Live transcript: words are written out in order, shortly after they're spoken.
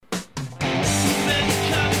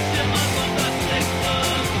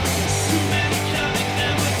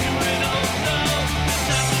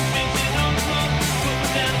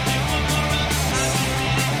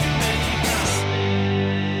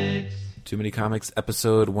Media Comics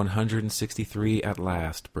episode 163 at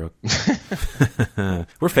last, Brooke.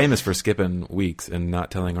 We're famous for skipping weeks and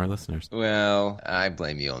not telling our listeners. Well, I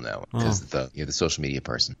blame you on that one, because you're the social media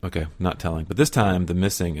person. Okay, not telling. But this time, the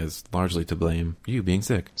missing is largely to blame you being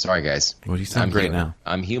sick. Sorry, guys. Well, you sound great now.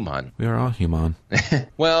 I'm human. We are all human.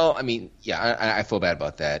 Well, I mean, yeah, I feel bad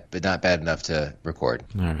about that, but not bad enough to record.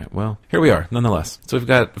 All right, well, here we are, nonetheless. So we've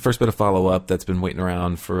got the first bit of follow-up that's been waiting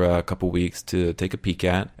around for a couple weeks to take a peek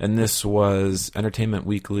at, and this was Entertainment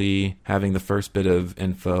Weekly having the first bit of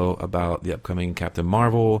info about the upcoming Captain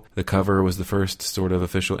Marvel. The cover was the first sort of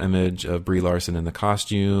official image of Brie Larson in the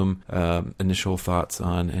costume. Initial thoughts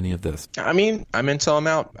on any of this? I mean, I'm in till I'm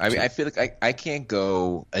out. I feel like I can't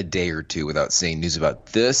go a day or two without seeing news about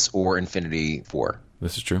this or Infinity 4.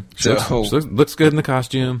 This is true. She looks good in the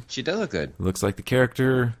costume. She does look good. Looks like the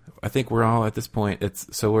character. I think we're all at this point.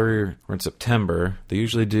 We're in September. They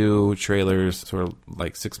usually do trailers sort of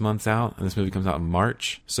like 6 months out, and this movie comes out in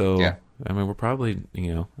March. So yeah. I mean, we're probably,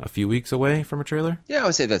 a few weeks away from a trailer. Yeah, I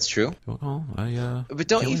would say that's true. Well, but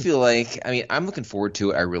don't you feel like, I mean, I'm looking forward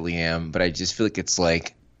to it. I really am. But I just feel like it's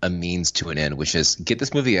like a means to an end, which is get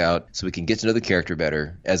this movie out so we can get to know the character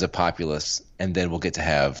better as a populace, and then we'll get to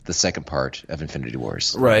have the second part of Infinity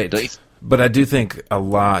Wars. Right. But I do think a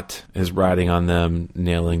lot is riding on them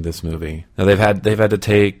nailing this movie. Now they've had to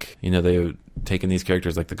take, they've taken these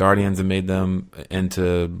characters like the Guardians and made them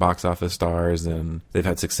into box office stars, and they've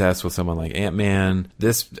had success with someone like Ant-Man.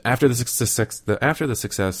 After the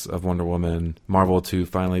success of Wonder Woman, Marvel to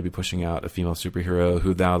finally be pushing out a female superhero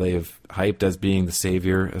who now they've hyped as being the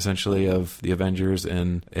savior essentially of the Avengers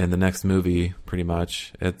in the next movie, pretty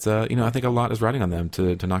much. It's I think a lot is riding on them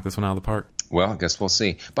to knock this one out of the park. Well, I guess we'll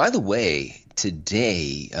see. By the way,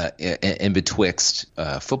 today, in betwixt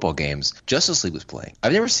football games, Justice League was playing.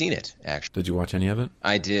 I've never seen it, actually. Did you watch any of it?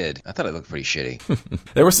 I did. I thought it looked pretty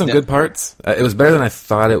shitty. There were some good parts. It was better than I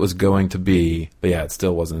thought it was going to be. But yeah, it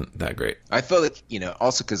still wasn't that great. I felt like,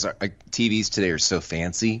 also because our TVs today are so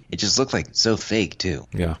fancy, it just looked like so fake, too.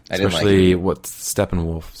 Yeah, especially what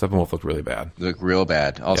Steppenwolf. Steppenwolf looked really bad. It looked real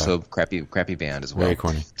bad. Also, crappy band as well. Very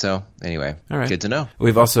corny. So, anyway, all right. Good to know.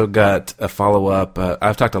 We've also got a follow-up.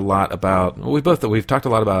 I've talked a lot about... We've talked a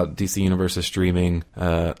lot about DC Universe's streaming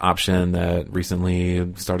option that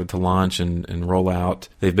recently started to launch and roll out.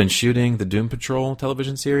 They've been shooting the Doom Patrol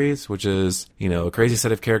television series, which is, a crazy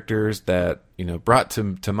set of characters that, brought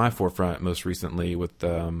to my forefront most recently with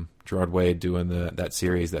Gerard Way doing that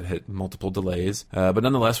series that hit multiple delays. But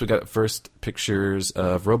nonetheless, we got first pictures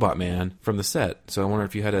of Robot Man from the set. So I wonder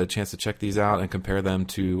if you had a chance to check these out and compare them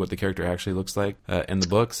to what the character actually looks like in the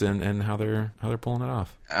books and how they're pulling it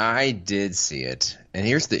off. I did see it. And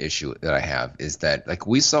here's the issue that I have is that,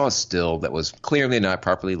 we saw a still that was clearly not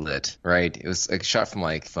properly lit, right? It was shot from,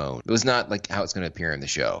 phone. It was not, how it's going to appear in the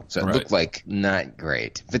show. So it looked like not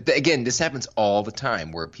great. But again, this happens all the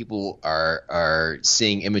time where people are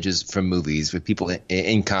seeing images from movies with people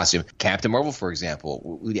in costume. Captain Marvel, for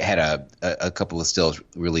example, we had a couple of stills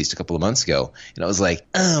released a couple of months ago. And I was like,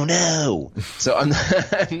 oh, no. So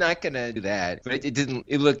I'm not going to do that. But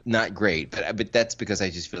it looked not great. But that's because I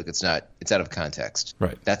just feel like it's out of context.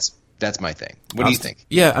 Right. That's my thing. What do you think?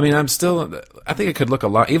 Yeah, I mean, I think it could look a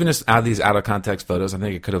lot, even just out of these out of context photos, I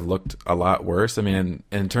think it could have looked a lot worse. I mean,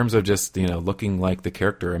 in terms of just, looking like the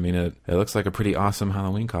character, I mean, it looks like a pretty awesome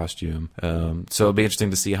Halloween costume. So it'll be interesting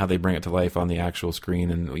to see how they bring it to life on the actual screen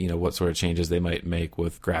and, what sort of changes they might make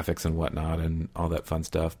with graphics and whatnot and all that fun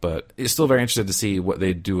stuff. But it's still very interested to see what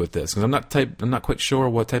they do with this, because I'm not quite sure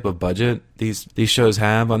what type of budget these shows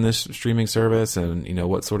have on this streaming service and,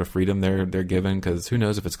 what sort of freedom they're given, because who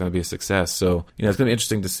knows if it's going to be a success. So, it's going to be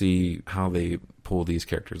interesting to see how they pull these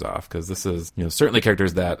characters off, because this is, certainly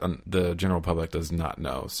characters that the general public does not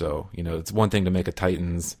know. So, it's one thing to make a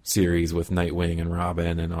Titans series with Nightwing and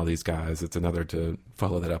Robin and all these guys. It's another to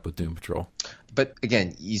follow that up with Doom Patrol. But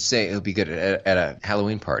again, you say it'll be good at a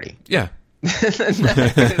Halloween party. Yeah.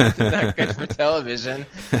 not good for television.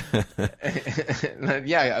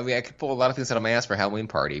 Yeah, I mean, I could pull a lot of things out of my ass for a Halloween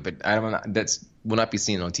party, but that's will not be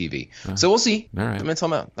seen on TV. So we'll see. All right. I'm into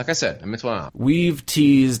them out. Like I said, I'm into them out. We've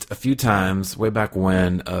teased a few times way back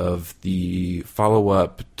when of the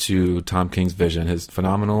follow-up to Tom King's Vision, his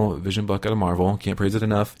phenomenal Vision book out of Marvel. Can't praise it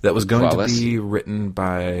enough. That was going to be written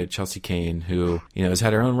by Chelsea Kane, who has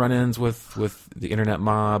had her own run-ins with the internet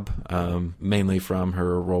mob, mainly from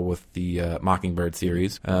her role with the Mockingbird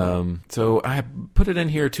series. So I put it in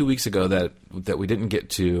here 2 weeks ago that we didn't get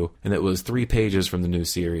to, and it was 3 pages from the new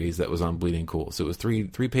series that was on Bleeding Cool. So it was three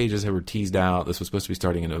pages that were teased out. This was supposed to be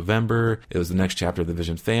starting in November. It was the next chapter of the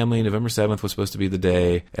Vision family. November 7th was supposed to be the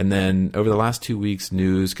day. And then over the last 2 weeks,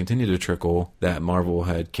 news continued to trickle that Marvel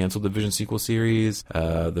had canceled the Vision sequel series.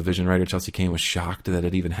 The Vision writer Chelsea Kane was shocked that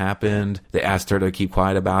it even happened. They asked her to keep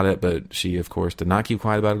quiet about it, but she, of course, did not keep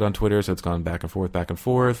quiet about it on Twitter, so it's gone back and forth, back and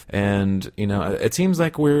forth. And, it seems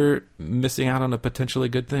like we're missing out on a potentially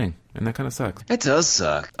good thing. And that kind of sucks. It does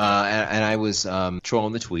suck. And I was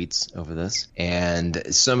trolling the tweets over this, and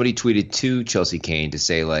somebody tweeted to Chelsea Kane to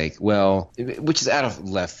say, like, well, which is out of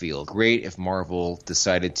left field. Great if Marvel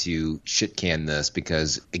decided to shit can this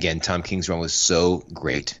because, again, Tom King's run was so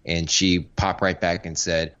great. And she popped right back and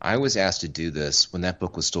said, I was asked to do this when that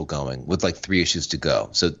book was still going with like 3 issues to go.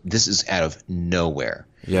 So this is out of nowhere.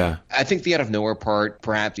 Yeah. I think the out of nowhere part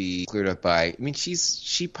perhaps be cleared up by,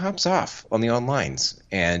 she pops off on the onlines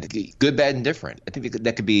and good, bad, and different. I think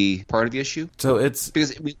that could be part of the issue. So it's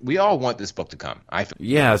because we all want this book to come.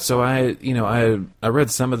 Yeah. So I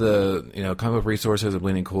read some of the, comic book resources of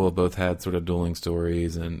Bleeding Cool both had sort of dueling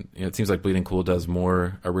stories, and it seems like Bleeding Cool does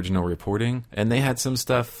more original reporting, and they had some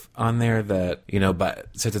stuff on there that, but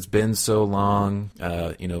since it's been so long,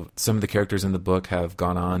 some of the characters in the book have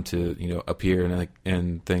gone on to, appear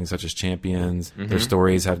in things such as Champions. Mm-hmm. Their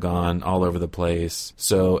stories have gone all over the place.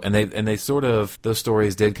 So, and they sort of, those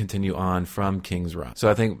stories did continue on from King's run. So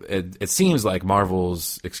I think it seems like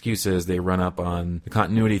Marvel's excuses, they run up on the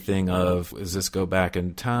continuity thing of, does this go back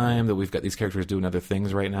in time that we've got these characters doing other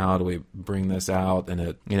things right now? Do we bring this out? And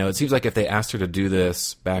it seems like if they asked her to do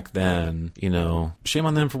this back then, shame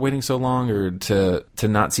on them for waiting so long, or to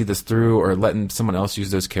not see this through, or letting someone else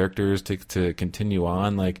use those characters to continue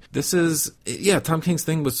on. Like, this is, Tom King's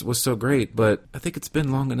thing was so great, but I think it's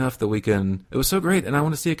been long enough that it was so great, and I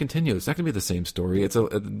want to see it continue. It's not going to be the same story. It's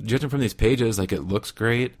judging from these pages, like, it looks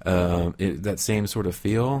great. That same sort of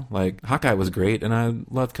feel. Like, Hawkeye was great, and I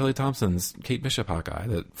loved Kelly Thompson's Kate Bishop Hawkeye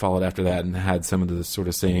that followed after that and had some of the sort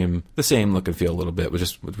of the same look and feel a little bit, with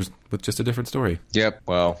just a different story. Yep.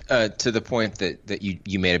 Well, to the point that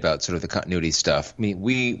you made about sort of the continuity stuff,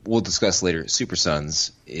 we will discuss later. Super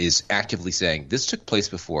Sons is actively saying this took place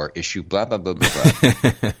before issue blah blah blah blah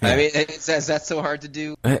blah. I mean, is that so hard to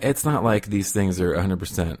do? It's not like these things are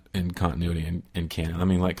 100% in continuity in canon. I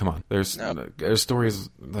mean, like, come on. There's stories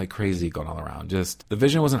like crazy going all around. Just, the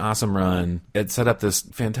Vision was an awesome run. It set up this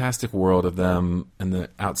fantastic world of them and the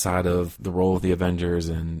outside of the role of the Avengers,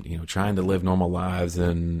 and trying to live normal lives,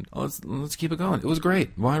 and let's keep it going. It was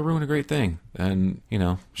great. Why ruin a great thing? And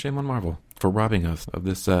shame on Marvel for robbing us of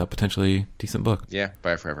this potentially decent book. Yeah,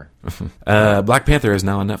 bye forever. Black Panther is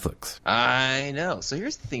now on Netflix. I know. So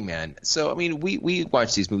here's the thing, man. So, I mean, we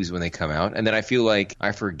watch these movies when they come out, and then I feel like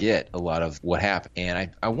I forget a lot of what happened. And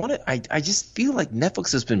I just feel like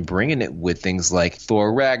Netflix has been bringing it with things like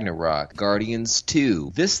Thor Ragnarok, Guardians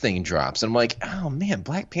 2. This thing drops, and I'm like, oh, man,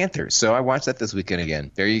 Black Panther. So I watched that this weekend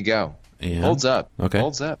again. There you go. Yeah. Holds up. Okay.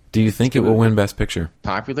 Holds up. Do you think it will win Best Picture?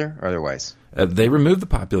 Popular or otherwise? They removed the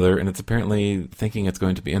popular, and it's apparently thinking it's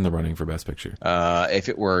going to be in the running for Best Picture. If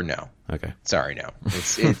it were, no. Okay. Sorry, no.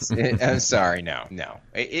 I'm sorry, no.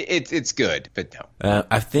 It's good, but no.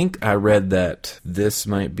 I think I read that this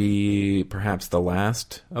might be perhaps the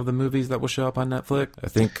last of the movies that will show up on Netflix. I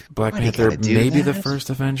think Black Panther may be the first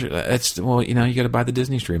Avenger. You got to buy the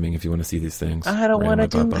Disney streaming if you want to see these things. I don't want to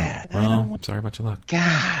do that. Well, sorry about your luck.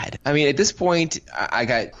 God. I mean, at this point, I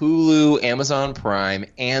got Hulu, Amazon Prime,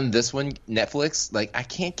 and this one, Netflix. Like, I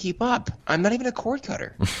can't keep up. I'm not even a cord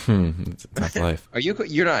cutter. It's a tough life. Are you?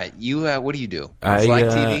 You're not. You. What do you do? Flag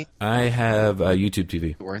TV? I have YouTube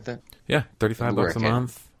TV. Worth it? Yeah, $35 a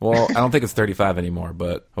month. Well, I don't think it's 35 anymore,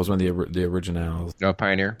 but I was one of the originals. No,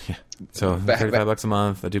 Pioneer. Yeah. So $35 a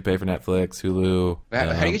month. I do pay for Netflix, Hulu.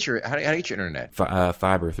 How do you get your internet?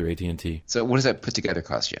 Fiber through AT&T. So what does that put together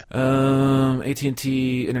cost you?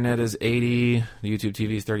 AT&T internet is $80. The YouTube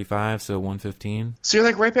TV is $35, so $115. So you're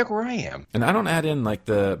like right back where I am. And I don't add in like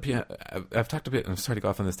I've talked a bit. I'm sorry to go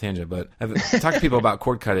off on this tangent, but I've talked to people about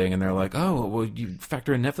cord cutting, and they're like, "Oh, well, you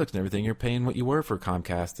factor in Netflix and everything. You're paying what you were for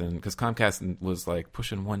Comcast, and because Comcast was like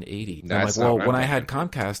pushing $180." And I'm like, well, when I had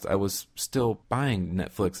Comcast, I was still buying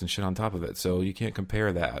Netflix and shit on top of it, so you can't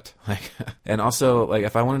compare that. Like, and also, like,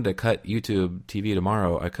 if I wanted to cut YouTube TV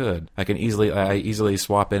tomorrow, I could. I easily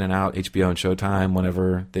swap in and out HBO and Showtime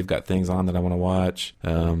whenever they've got things on that I want to watch.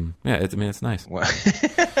 It's nice. Wow.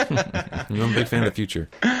 I'm a big fan of the future.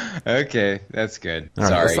 Okay, that's good. All right,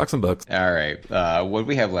 Sorry. let's talk some books. All right. What did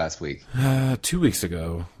we have last week? 2 weeks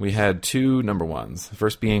ago, we had two number ones. The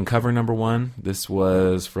first being cover number one. This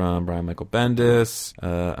was from Brian Michael Bendis.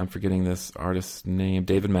 I'm forgetting this artist's name,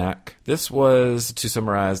 David Mack. This was, to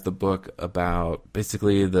summarize, the book about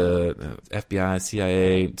basically the FBI,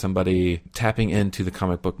 CIA, somebody tapping into the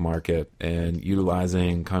comic book market and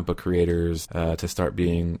utilizing comic book creators to start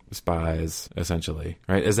being spies, essentially.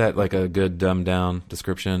 Right? Is that like a good dumbed down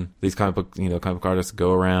description? These comic book artists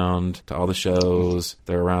go around to all the shows.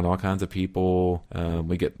 They're around all kinds of people.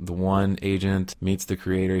 We get the one agent meets the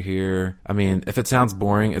creator here. I mean, if it sounds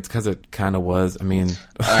boring, it's because it kind of was. I mean,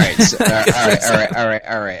 all right.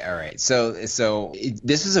 All right. So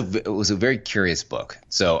this was a very curious book.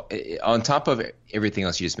 So on top of everything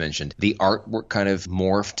else you just mentioned, the artwork kind of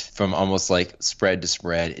morphed from almost like spread to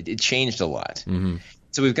spread. It changed a lot. Mm-hmm.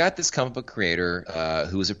 So we've got this comic book creator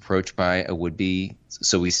who was approached by a would-be,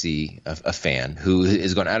 so we see, a fan who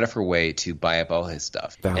is going out of her way to buy up all his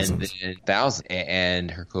stuff. Thousands.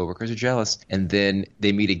 And her coworkers are jealous. And then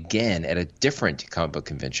they meet again at a different comic book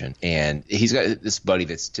convention. And he's got this buddy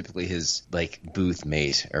that's typically his, like, booth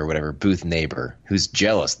mate or whatever, booth neighbor, who's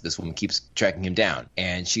jealous this woman keeps tracking him down.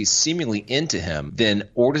 And she's seemingly into him, then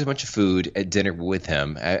orders a bunch of food at dinner with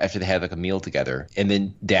him after they had, like, a meal together, and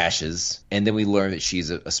then dashes. And then we learn that she's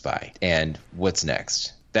a spy. And what's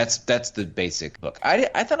next? That's the basic book. I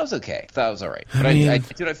thought it was okay. I thought it was all right. But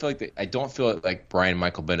I don't feel like Brian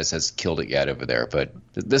Michael Bendis has killed it yet over there. But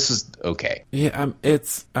this was okay. Yeah,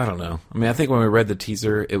 I don't know. I mean, I think when we read the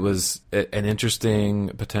teaser, it was an interesting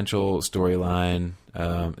potential storyline.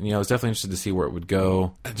 I was definitely interested to see where it would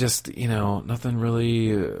go. Just, nothing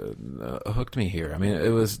really hooked me here. I mean, it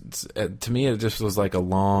was, to me, it just was like a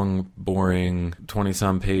long, boring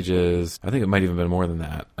 20-some pages. I think it might even been more than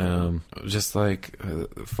that. Just like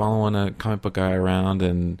following a comic book guy around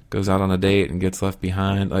and goes out on a date and gets left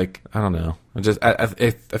behind. Like, I don't know. I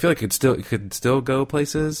feel like it could still go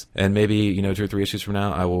places, and maybe 2 or 3 issues from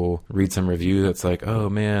now I will read some review that's like, oh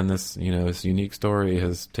man, this this unique story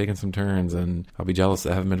has taken some turns, and I'll be jealous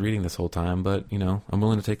that I haven't been reading this whole time, but I'm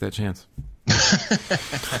willing to take that chance.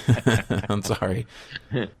 I'm sorry.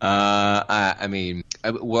 I mean,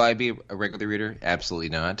 will I be a regular reader? Absolutely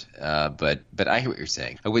not. But I hear what you're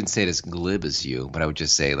saying. I wouldn't say it as glib as you, but I would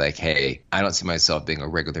just say, like, hey, I don't see myself being a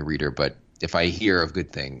regular reader, but if I hear of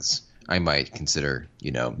good things, I might consider,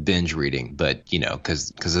 binge reading, but,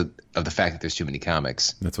 because of the fact that there's too many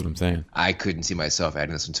comics. That's what I'm saying. I couldn't see myself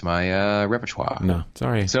adding this into my repertoire. No,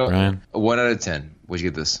 sorry, so, Brian. 1 out of 10. What'd you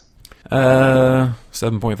give this?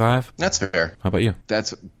 7.5. That's fair. How about you?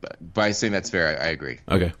 By saying that's fair, I agree.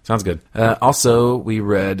 Okay, sounds good. Also, we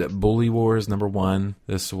read Bully Wars #1.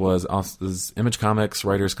 This is Image Comics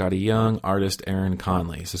writer Scotty Young, artist Aaron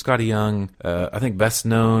Conley. So Scotty Young, I think best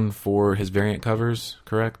known for his variant covers,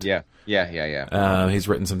 correct? Yeah. He's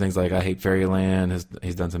written some things like I Hate Fairyland.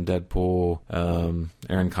 He's done some Deadpool.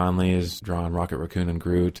 Aaron Conley has drawn Rocket Raccoon and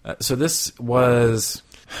Groot. So this was...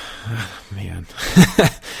 man.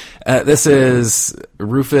 This is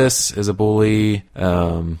Rufus is a bully.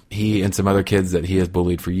 He and some other kids that he has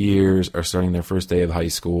bullied for years are starting their first day of high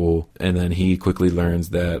school, and then he quickly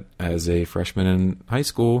learns that as a freshman in high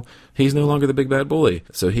school, he's no longer the big bad bully.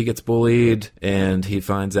 So he gets bullied, and he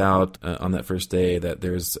finds out on that first day that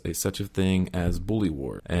there's such a thing as bully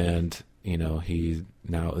war, and he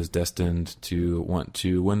now is destined to want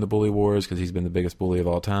to win the bully wars because he's been the biggest bully of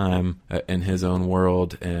all time in his own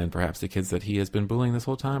world, and perhaps the kids that he has been bullying this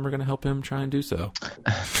whole time are going to help him try and do so.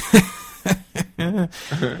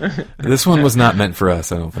 This one was not meant for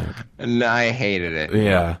us, I don't think. No, I hated it.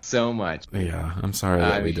 Yeah. So much. Yeah, I'm sorry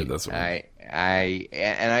that we did this one.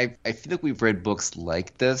 I feel like we've read books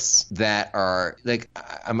like this that are like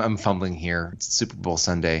I'm fumbling here. It's Super Bowl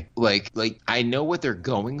Sunday. Like I know what they're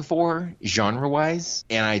going for genre wise,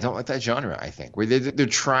 and I don't like that genre. I think where they're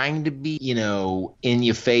trying to be in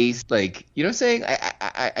your face, like what I'm saying.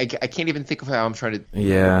 I can't even think of how I'm trying to.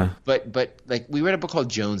 Yeah. But like we read a book called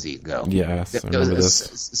Jonesy ago. Yes, I remember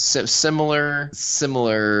this.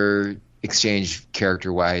 Similar exchange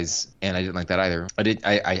character wise, and I didn't like that either.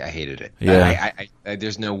 I hated it. Yeah. I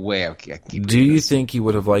there's no way I keep. Do you this. think you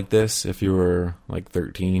would have liked this if you were like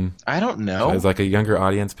 13? I don't know. As like a younger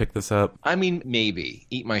audience pick this up? I mean, maybe.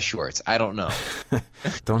 Eat my shorts. I don't know.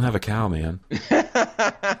 Don't have a cow, man.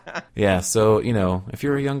 Yeah, so if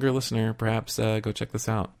you're a younger listener, perhaps go check this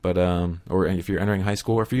out. But or if you're entering high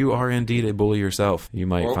school, or if you are indeed a bully yourself, you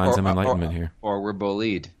might find some enlightenment here. Or we're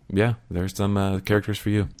bullied. yeah, there's some characters for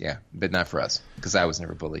you. Yeah, but not for us, because I was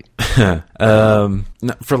never bullied.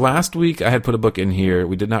 For last week, I had put a book in here.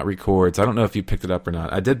 We did not record, so I don't know if you picked it up or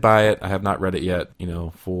not. I did buy it. I have not read it yet.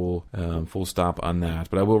 Full stop on that,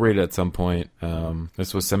 but I will read it at some point.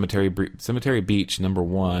 This was Cemetery Beach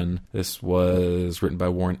 #1. This was written by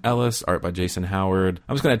Warren Ellis, art by Jason Howard.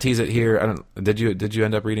 I'm just going to tease it here. Did you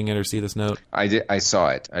end up reading it or see this note? I did. I saw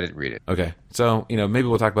it. I didn't read it. Okay. So, maybe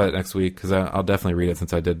we'll talk about it next week, because I'll definitely read it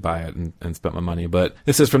since I did buy it and spent my money. But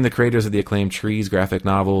this is from the creators of the acclaimed Trees graphic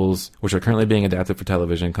novels, which are currently being adapted for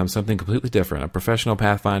television. Comes something completely different. A professional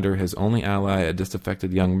pathfinder, his only ally, a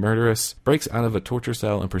disaffected young murderess, breaks out of a torture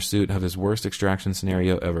cell in pursuit of his worst extraction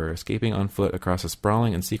scenario ever, escaping on foot across a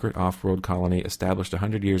sprawling and secret off-world colony established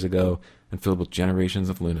 100 years ago and filled with generations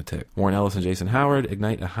of lunatic. Warren Ellis and Jason Howard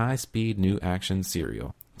ignite a high-speed new action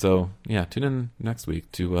serial. So, yeah, tune in next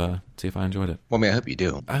week to see if I enjoyed it. Well, I mean, I hope you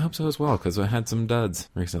do. I hope so as well, because I had some duds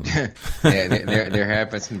recently. Yeah, there have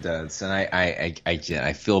been some duds, and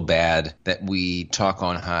I feel bad that we talk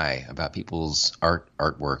on high about people's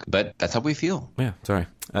artwork, but that's how we feel. Yeah, sorry.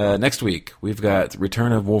 Next week, we've got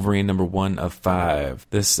Return of Wolverine #1 of 5.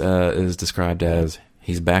 This is described as,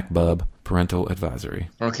 he's back, bub, parental advisory.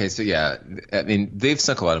 Okay, so yeah, I mean, they've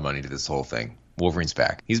sunk a lot of money to this whole thing. Wolverine's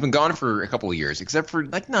back. He's been gone for a couple of years, except for,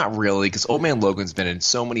 not really, because Old Man Logan's been in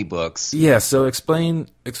so many books. Yeah, so explain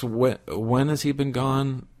when has he been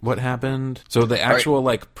gone? What happened? So the actual,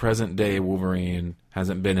 present-day Wolverine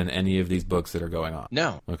hasn't been in any of these books that are going on?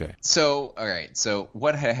 No. Okay. So, all right, so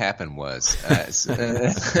what had happened was...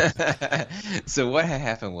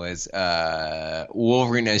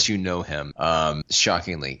 Wolverine, as you know him,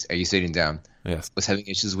 shockingly, are you sitting down? Yes. Was having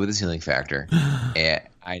issues with his healing factor. And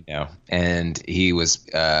I know. And he was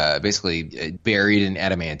basically buried in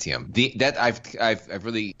adamantium. I've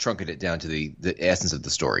really truncated it down to the essence of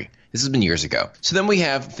the story. This has been years ago. So then we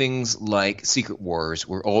have things like Secret Wars,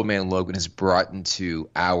 where Old Man Logan is brought into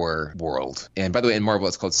our world. And by the way, in Marvel,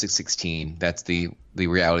 it's called 616. That's the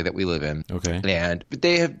reality that we live in. Okay. But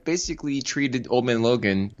they have basically treated Old Man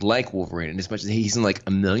Logan like Wolverine, in as much as he's in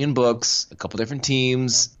a million books, a couple different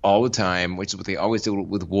teams, all the time, which is what they always do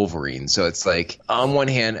with Wolverine. So it's on one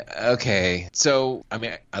hand, okay. So, I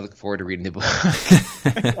mean, I look forward to reading the book.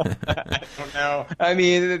 I don't know. I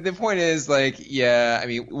mean, the point is,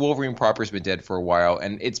 Wolverine proper has been dead for a while,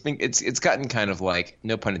 and it's gotten kind of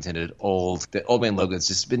no pun intended, old. The Old Man Logan's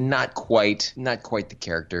just been not quite the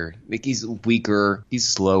character. He's weaker, he's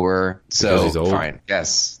slower. So he's old? Fine.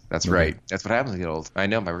 Yes, that's right. That's what happens when you get old. I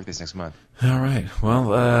know, my birthday's next month. All right.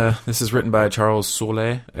 Well, this is written by Charles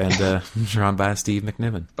Soule and drawn by Steve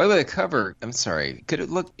McNiven. By the way, the cover, I'm sorry, could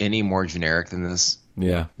it look any more generic than this?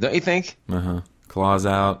 Yeah. Don't you think? Uh-huh. Claws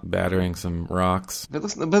out, battering some rocks. But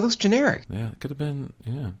it looks generic. Yeah, it could have been,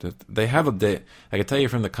 yeah. They have I can tell you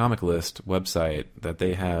from the Comic List website that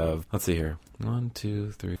they have, let's see here, 1,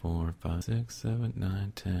 2, 3, 4, 5, 6, 7,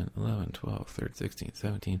 9, 10, 11, 12, 13, 16,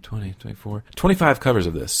 17, 20, 24, 25 covers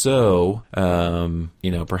of this. So,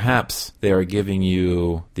 perhaps they are giving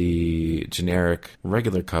you the generic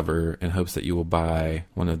regular cover in hopes that you will buy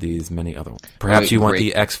one of these many other ones. Perhaps you want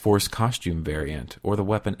the X-Force costume variant, or the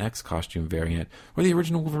Weapon X costume variant, or the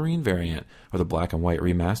original Wolverine variant, or the black and white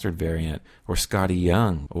remastered variant, or Scotty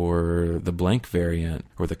Young, or the blank variant,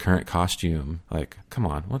 or the current costume. Come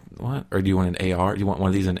on, what? Or do you want an AR? Do you want one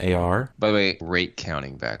of these in AR? By the way, rate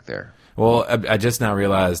counting back there. Well, I just now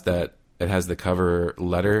realized that it has the cover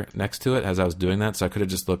letter next to it as I was doing that, so I could have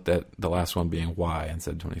just looked at the last one being Y and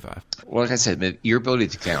said 25. Well, like I said, your ability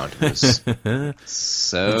to count was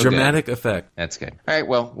so dramatic effect. That's good. All right,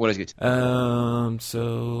 well, what is good?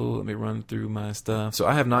 So let me run through my stuff. So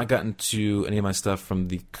I have not gotten to any of my stuff from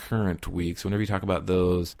the current week, so whenever you talk about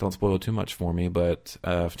those, don't spoil too much for me, but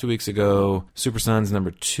 2 weeks ago, Super Sons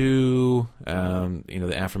 #2,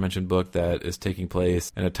 the aforementioned book that is taking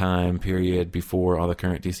place in a time period before all the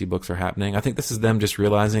current DC books are happening. I think this is them just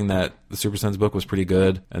realizing that the Super Sons book was pretty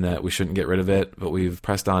good and that we shouldn't get rid of it, but we've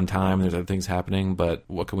pressed on time and there's other things happening, but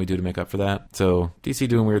what can we do to make up for that? So DC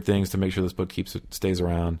doing weird things to make sure this book stays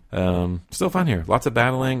around. Still fun here. Lots of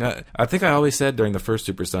battling. I think I always said during the first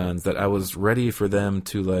Super Sons that I was ready for them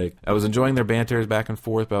to I was enjoying their banters back and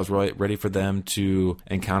forth, but I was ready for them to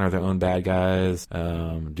encounter their own bad guys,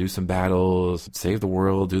 do some battles, save the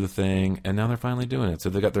world, do the thing, and now they're finally doing it. So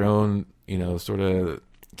they got their own, sort of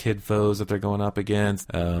kid foes that they're going up against.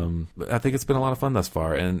 But I think it's been a lot of fun thus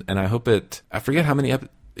far, and I hope I forget how many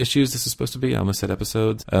issues this is supposed to be. I almost said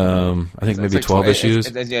episodes. I think maybe like 12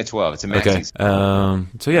 issues. Yeah, 12. It's a maxi. Okay.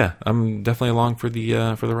 So yeah, I'm definitely along for the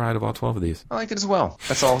ride of all 12 of these. I like it as well.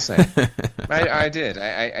 That's all I'll say. I did.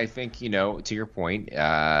 I think, to your point,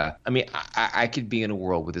 I could be in a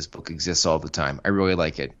world where this book exists all the time. I really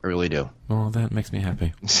like it. I really do. Well, that makes me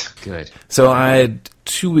happy. Good. So I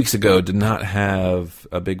 2 weeks ago did not have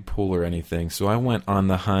a big pull or anything, so I went on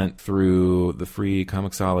the hunt through the free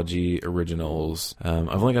Comixology originals.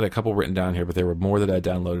 I've only got a couple written down here, but there were more that I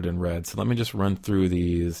downloaded and read. So let me just run through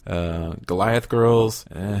these. Goliath Girls,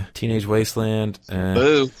 Teenage Wasteland,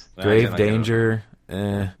 Grave Danger.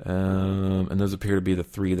 And those appear to be the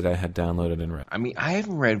 3 that I had downloaded and read. I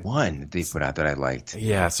haven't read one that they put out that I liked.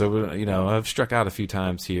 Yeah, so I've struck out a few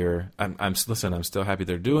times here. I'm still happy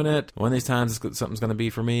they're doing it. One of these times, something's going to be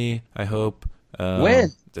for me. I hope.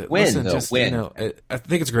 When? I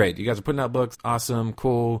think it's great. You guys are putting out books. Awesome,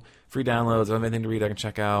 cool, free downloads. I have anything to read I can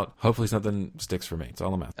check out. Hopefully something sticks for me. It's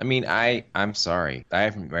all I'm asking. I'm sorry. I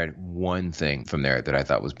haven't read one thing from there that I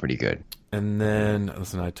thought was pretty good. And then,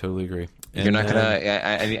 listen, I totally agree. And you're not gonna.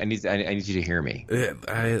 I need you to hear me.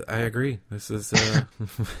 I agree. This is.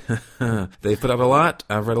 They put out a lot.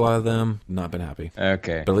 I've read a lot of them. Not been happy.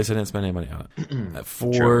 Okay. But at least I didn't spend any money on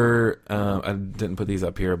it. I didn't put these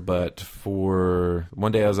up here, but for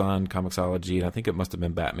one day I was on Comixology, and I think it must have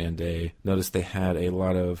been Batman Day. Noticed they had a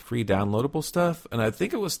lot of free downloadable stuff, and I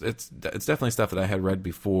think it's definitely stuff that I had read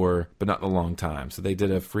before, but not in a long time. So they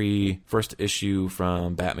did a free first issue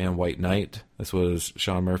from Batman White Knight. This was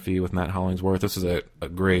Sean Murphy with Matt Hollingsworth. This is a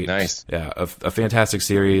great, nice, a fantastic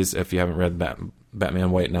series. If you haven't read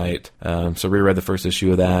Batman White Knight, so reread the first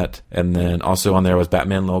issue of that, and then also on there was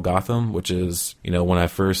Batman Little Gotham, which is when I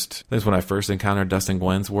first encountered Dustin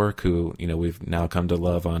Nguyen's work, who we've now come to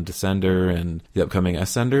love on Descender and the upcoming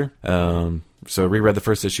Ascender. So reread the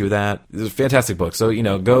first issue of that. It's a fantastic book. So,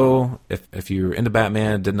 go, if you're into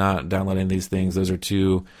Batman, did not download any of these things, those are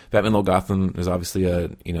 2. Batman Little Gotham is obviously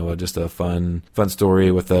just a fun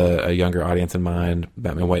story with a younger audience in mind.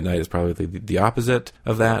 Batman White Knight is probably the opposite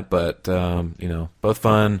of that, but, both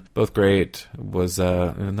fun, both great. Was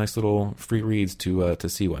a nice little free reads to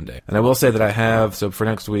see one day. And I will say that I have, so for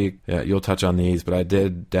next week, you'll touch on these, but I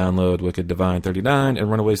did download Wicked Divine 39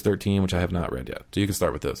 and Runaways 13, which I have not read yet. So you can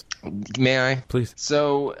start with this. May I? Please.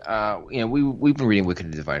 So, we've been reading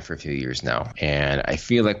Wicked Divine for a few years now, and I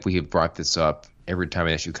feel like we have brought this up every time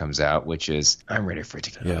an issue comes out, which is I'm ready for it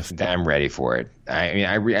to come out. I'm ready for it.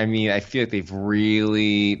 I feel like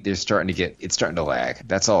it's starting to lag.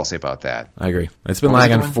 That's all I'll say about that. I agree. It's been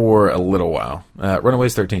lagging for a little while.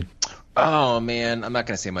 Runaways 13. Oh man, I'm not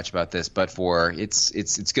going to say much about this, but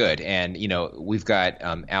it's good, and we've got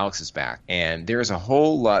Alex is back, and there's a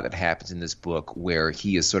whole lot that happens in this book where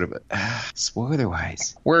he is sort of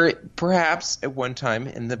spoiler-wise, where perhaps at one time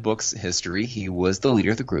in the book's history he was the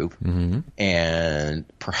leader of the group, and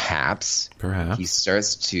perhaps he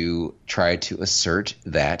starts to try to assert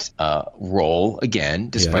that role again,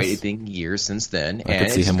 despite it being years since then. I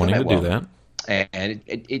could see him wanting to do that. And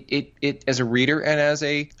it as a reader and as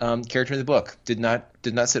a character in the book did not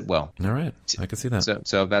sit well. All right, I can see that.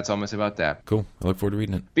 So that's almost about that. Cool. I look forward to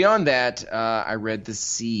reading it. Beyond that, I read The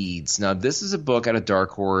Seeds. Now this is a book out of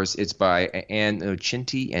Dark Horse. It's by Ann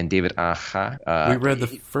Ochinti and David Aja. We read the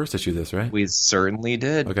first issue of this, right? We certainly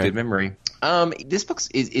did. Okay. Good memory. This book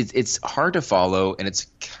it's hard to follow, and it's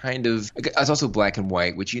also black and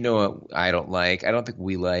white, which I don't like. I don't think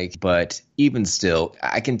we like, but even still,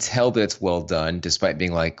 I can tell that it's well done, despite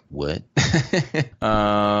being like, what?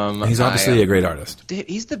 He's obviously a great artist.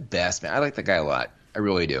 He's the best, man. I like the guy a lot. I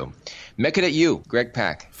really do. Mecha at You, Greg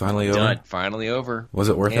Pak. Finally over? Done. Finally over. Was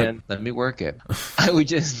it worth it? Let me work it. I would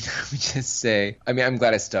just say, I'm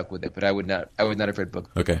glad I stuck with it, but I would not have read book.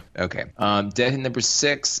 Okay. Dead number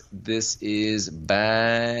 6. This is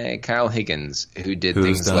by Kyle Higgins, who did Who's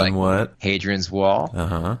things done like what? Hadrian's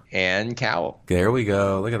Wall and Cowl. There we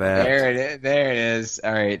go. Look at that. There it is.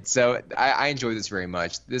 All right. So I enjoy this very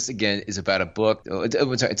much. This again is about a book.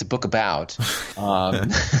 It's a book about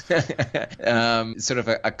sort of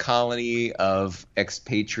a colony of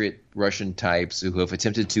expatriate Russian types who have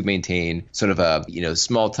attempted to maintain sort of a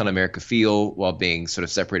small town America feel while being sort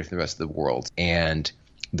of separated from the rest of the world. And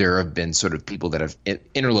there have been sort of people that have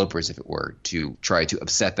interlopers, if it were, to try to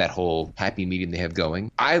upset that whole happy medium they have going.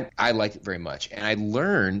 I liked it very much, and I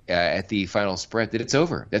learned at the final spread that it's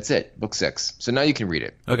over. That's it, book 6. So now you can read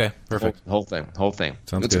it. Okay, perfect. Whole thing.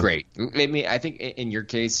 Sounds It's good. great. I think in your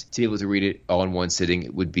case, to be able to read it all in one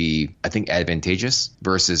sitting would be, I think, advantageous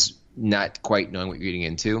versus not quite knowing what you're getting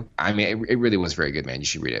into. I mean, it really was very good, man. You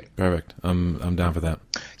should read it. Perfect. I'm down for that.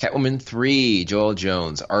 Catwoman 3, Joel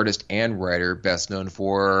Jones, artist and writer, best known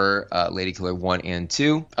for Lady Killer 1 and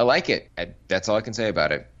 2. I like it. That's all I can say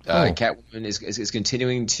about it. Catwoman is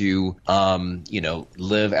continuing to,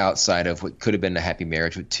 live outside of what could have been a happy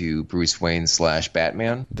marriage to Bruce Wayne /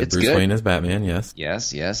 Batman. Bruce Wayne is Batman, yes.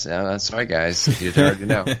 Yes. That's right, guys. You already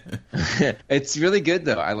know. It's really good,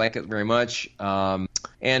 though. I like it very much.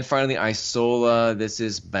 And finally, Isola. This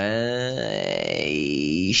is by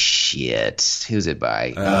shit. Who's it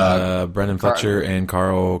by? Brendan Fletcher and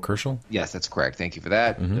Carl Kerschel. Yes, that's correct. Thank you for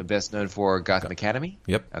that. Mm-hmm. Best known for Gotham Academy.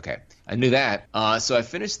 Yep. Okay. I knew that. So I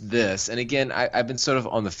finished this, and again, I've been sort of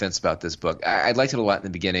on the fence about this book. I liked it a lot in the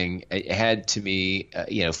beginning. It had, to me,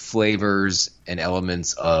 flavors and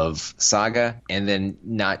elements of Saga, and then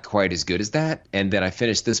not quite as good as that. And then I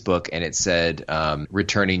finished this book, and it said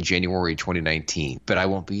returning January 2019, but I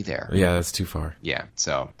won't be there. Yeah, that's too far. Yeah,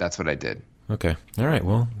 so that's what I did. Okay. All right.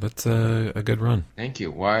 Well, that's a good run. Thank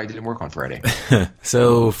you. Why didn't work on Friday?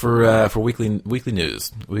 So for weekly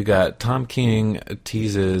news, we got Tom King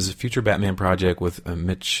teases future Batman project with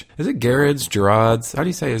Mitch. Is it Gerards? How do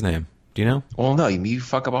you say his name? Do you know? Well, no. You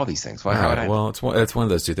fuck up all these things. Why? Right, well, it's one of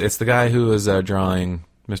those two. It's the guy who is drawing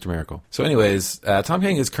Mr. Miracle. So anyways, Tom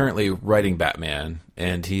King is currently writing Batman,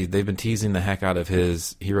 and they've been teasing the heck out of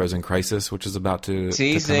his Heroes in Crisis, which is about to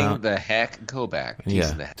come out. The heck, go back.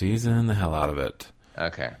 Teasing the hell out of it.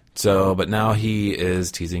 Okay. So, but now he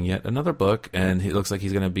is teasing yet another book, and it looks like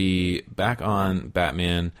he's going to be back on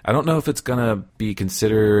Batman. I don't know if it's going to be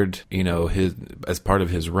considered, his as part of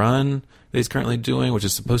his run that he's currently doing, which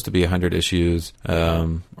is supposed to be 100 issues,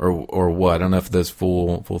 or what. I don't know if those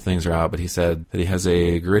full things are out, but he said that he has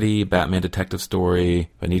a gritty Batman detective story,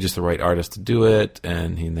 but needs just the right artist to do it,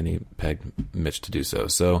 and then he pegged Mitch to do so.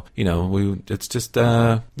 So, it's just,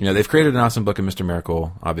 they've created an awesome book in Mr.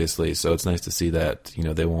 Miracle, obviously, so it's nice to see that,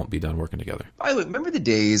 they won't be done working together. By the way, remember the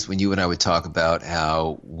days when you and I would talk about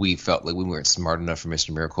how we felt like we weren't smart enough for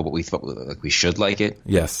Mr. Miracle, but we felt like we should like it?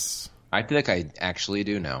 Yes. I feel like I actually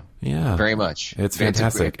do now. Yeah. Very much. It's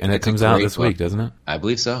fantastic. And it comes out this week, doesn't it? I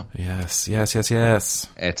believe so. Yes.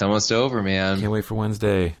 It's almost over, man. Can't wait for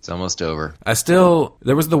Wednesday. It's almost over.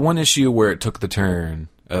 There was the one issue where it took the turn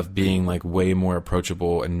of being like way more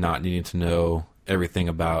approachable and not needing to know everything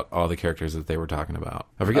about all the characters that they were talking about.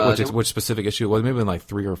 I forget which specific issue it was. Maybe like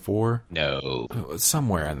 3 or 4. No. It was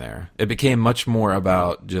somewhere in there. It became much more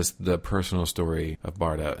about just the personal story of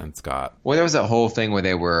Barda and Scott. Well, there was that whole thing where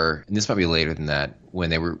they were, and this might be later than that, when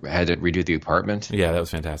they had to redo the apartment. Yeah, that was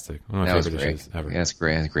fantastic. One of my favorite issues ever. Yeah, that's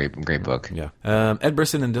great. That's a great book. Yeah. Ed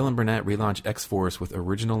Brisson and Dylan Burnett relaunch X-Force with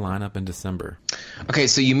original lineup in December. Okay,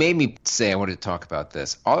 so you made me say I wanted to talk about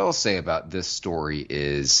this. All I'll say about this story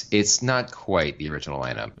is it's not quite the original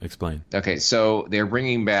lineup. Explain. Okay, so they're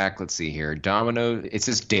bringing back, let's see here, Domino, it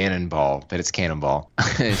says Cannonball, but it's Cannonball.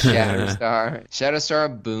 Shatterstar,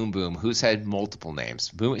 Boom Boom, who's had multiple names.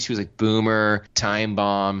 Boom, she was like Boomer, Time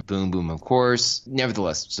Bomb, Boom Boom, of course.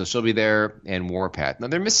 Nevertheless, so she'll be there, and Warpath. Now,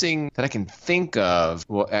 they're missing, that I can think of,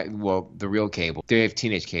 the real Cable. They have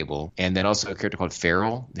Teenage Cable, and then also a character called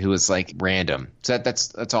Feral, who is like random. So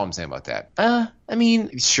that's all I'm saying about that. I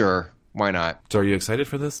mean, sure. Why not? So are you excited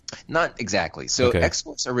for this? Not exactly. So okay.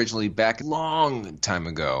 X-Force originally, back a long time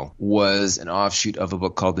ago, was an offshoot of a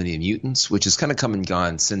book called The New Mutants, which has kind of come and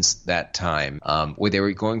gone since that time, where they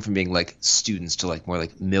were going from being like students to like more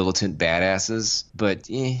like militant badasses. But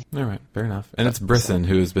all right, fair enough. And it's Brisson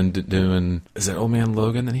who has been doing. Is it Old Man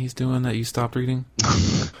Logan that he's doing that you stopped reading?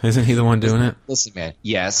 Isn't he the one doing it? Listen, man.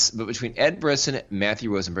 Yes, but between Ed Brisson,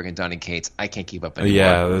 Matthew Rosenberg, and Donny Cates, I can't keep up anymore.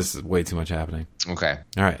 Yeah, there's way too much happening. Okay.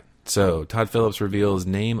 All right. So, Todd Phillips reveals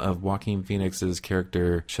name of Joaquin Phoenix's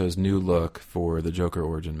character shows new look for the Joker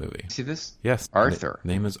origin movie. See this? Yes. Arthur.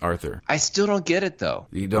 Name is Arthur. I still don't get it, though.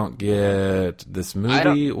 You don't get this movie?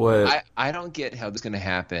 I don't get how this is going to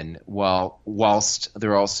happen whilst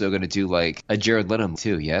they're also going to do, like, a Jared Leto,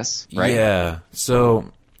 too, yes? Right? Yeah.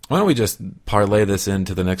 So, why don't we just parlay this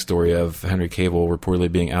into the next story of Henry Cavill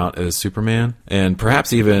reportedly being out as Superman, and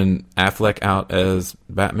perhaps even Affleck out as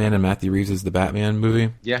Batman and Matthew Reeves as the Batman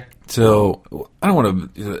movie? Yeah. So, I don't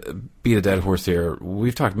want to beat a dead horse here.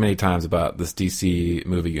 We've talked many times about this DC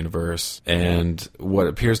movie universe and what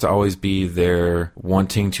appears to always be their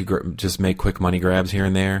wanting to just make quick money grabs here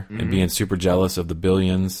and there, and being super jealous of the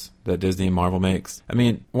billions that Disney and Marvel makes. I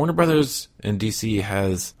mean, Warner Brothers and DC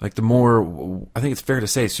has, like, I think it's fair to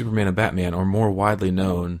say Superman and Batman are more widely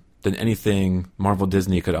known than anything Marvel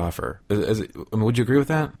Disney could offer. Would you agree with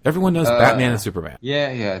that? Everyone knows Batman and Superman.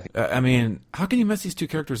 Yeah. I mean, how can you mess these two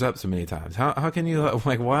characters up so many times? How can you,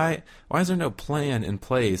 like, why is there no plan in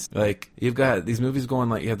place? Like, you've got these movies going,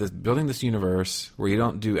 like, you have this building this universe where you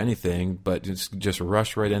don't do anything but just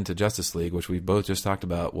rush right into Justice League, which we both just talked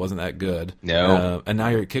about wasn't that good. No. And now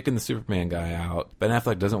you're kicking the Superman guy out. Ben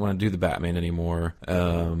Affleck doesn't want to do the Batman anymore.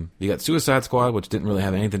 You got Suicide Squad, which didn't really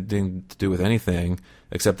have anything to do with anything,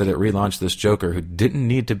 except that it relaunched this Joker who didn't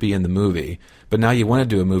need to be in the movie. But now you want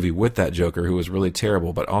to do a movie with that Joker who was really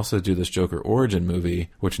terrible, but also do this Joker origin movie,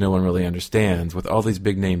 which no one really understands, with all these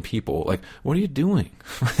big name people. Like, what are you doing?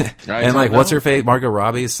 And like, what's her face? Margot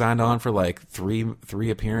Robbie signed on for like three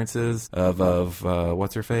appearances of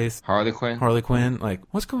what's her face? Harley Quinn. Harley Quinn. Like,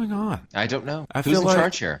 what's going on? I don't know. I Who's feel in like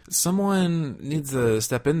charge here? Someone needs to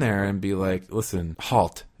step in there and be like, listen,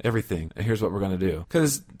 halt everything. Here's what we're going to do.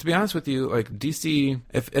 Because to be honest with you, like DC,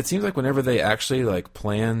 if it seems like whenever they actually like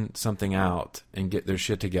plan something out and get their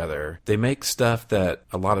shit together, they make stuff that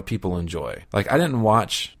a lot of people enjoy. Like, I didn't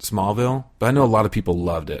watch Smallville, but I know a lot of people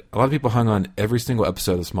loved it. A lot of people hung on every single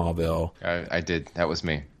episode of Smallville. I did. That was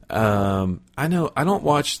me. I know I don't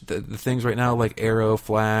watch the things right now like Arrow,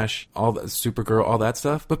 Flash, all that, Supergirl, all that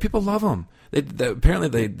stuff, but people love them.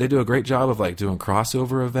 Apparently they do a great job of like doing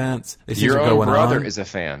crossover events. Your own brother is a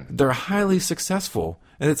fan. They're highly successful.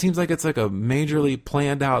 And it seems like it's like a majorly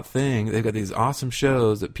planned out thing. They've got these awesome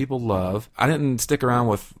shows that people love. I didn't stick around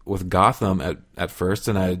with Gotham at first,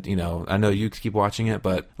 and I know you keep watching it,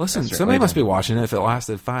 but listen, somebody must be watching it if it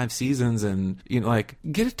lasted 5 seasons, and like,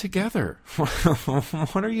 get it together.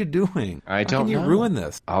 What are you doing? I don't know. How can you ruin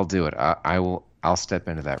this? I'll do it. I will. I'll step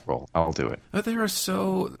into that role. I'll do it. But they are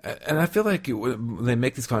so, and I feel like when they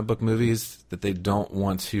make these comic book movies that they don't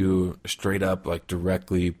want to straight up like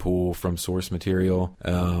directly pull from source material.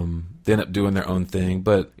 They end up doing their own thing.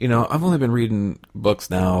 But I've only been reading books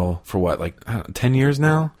now for what, like 10 years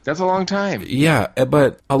now. That's a long time. Yeah,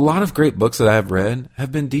 but a lot of great books that I've read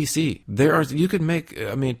have been DC. You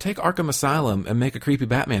could take Arkham Asylum and make a creepy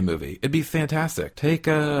Batman movie. It'd be fantastic. Take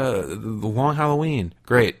The Long Halloween.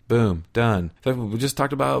 Great. Boom. Done. We just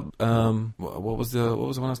talked about what was the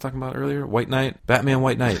one I was talking about earlier? White Knight, Batman,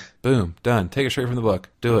 White Knight. Boom, done. Take it straight from the book.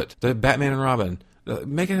 Do it. The Batman and Robin.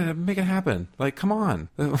 Make it happen. Like, come on.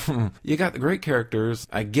 You got the great characters.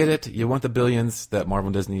 I get it. You want the billions that Marvel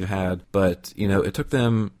and Disney had, but it took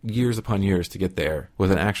them years upon years to get there with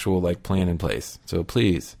an actual like plan in place. So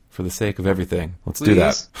please, for the sake of everything, let's do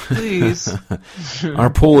that. Please. Our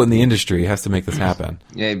pool in the industry has to make this happen.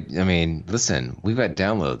 Yeah, I mean, listen, we've got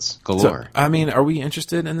downloads galore. So, are we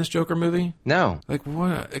interested in this Joker movie? No. Like,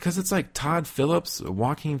 what? Because it's like Todd Phillips,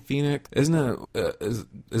 Joaquin Phoenix. Isn't it? Is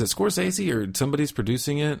it Scorsese or somebody's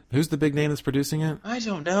producing it? Who's the big name that's producing it? I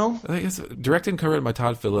don't know. I think it's directed and co-written by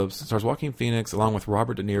Todd Phillips. It stars Joaquin Phoenix along with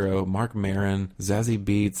Robert De Niro, Mark Maron, Zazie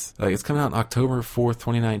Beetz. Like, it's coming out on October 4th,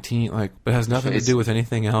 2019. Like, but it has nothing to do with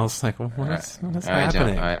anything else. Like, what's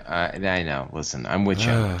happening? I know. Listen, I'm with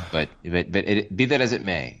you, but be that as it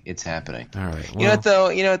may, it's happening. All right.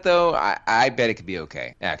 Well, you know what though? I bet it could be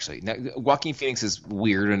okay. Actually, now, Joaquin Phoenix is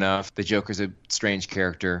weird enough. The Joker's a strange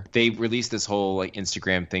character. They released this whole like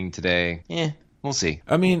Instagram thing today. We'll see.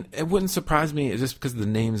 I mean, it wouldn't surprise me just because of the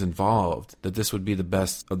names involved that this would be the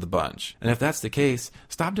best of the bunch. And if that's the case,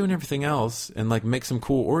 stop doing everything else and like make some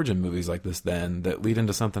cool origin movies like this then that lead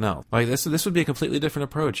into something else. Like this would be a completely different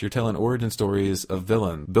approach. You're telling origin stories of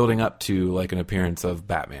villain building up to like an appearance of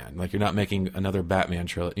Batman. Like you're not making another Batman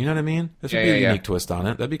trilogy. You know what I mean? This would be a unique twist on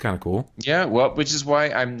it. That'd be kind of cool. Yeah, well, which is why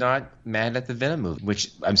I'm not mad at the Venom movie, which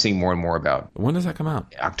I'm seeing more and more about. When does that come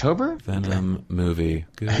out? October? Venom movie.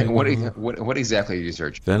 What exactly are you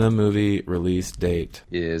searching? Venom movie release date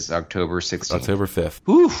is October 16th. October 5th.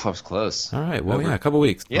 Oof, I was close. All right. Well, a couple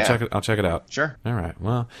weeks. Yeah. I'll check it out. Sure. All right.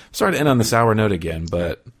 Well, sorry to end on the sour note again,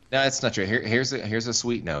 but no, it's not true. Here's a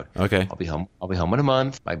sweet note. Okay. I'll be home in a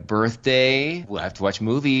month. My birthday. We'll have to watch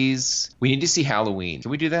movies. We need to see Halloween. Can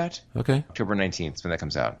we do that? Okay. October 19th is when that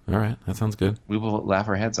comes out. All right. That sounds good. We will laugh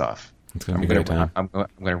our heads off. It's going to be a great time. I'm going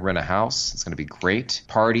to rent a house. It's going to be great.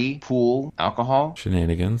 Party, pool, alcohol.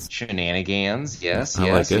 Shenanigans. Yes.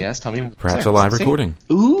 I like it. Yes. Tell me. Perhaps a live recording.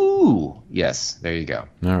 Ooh. Yes. There you go.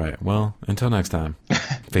 All right. Well, until next time,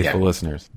 faithful listeners.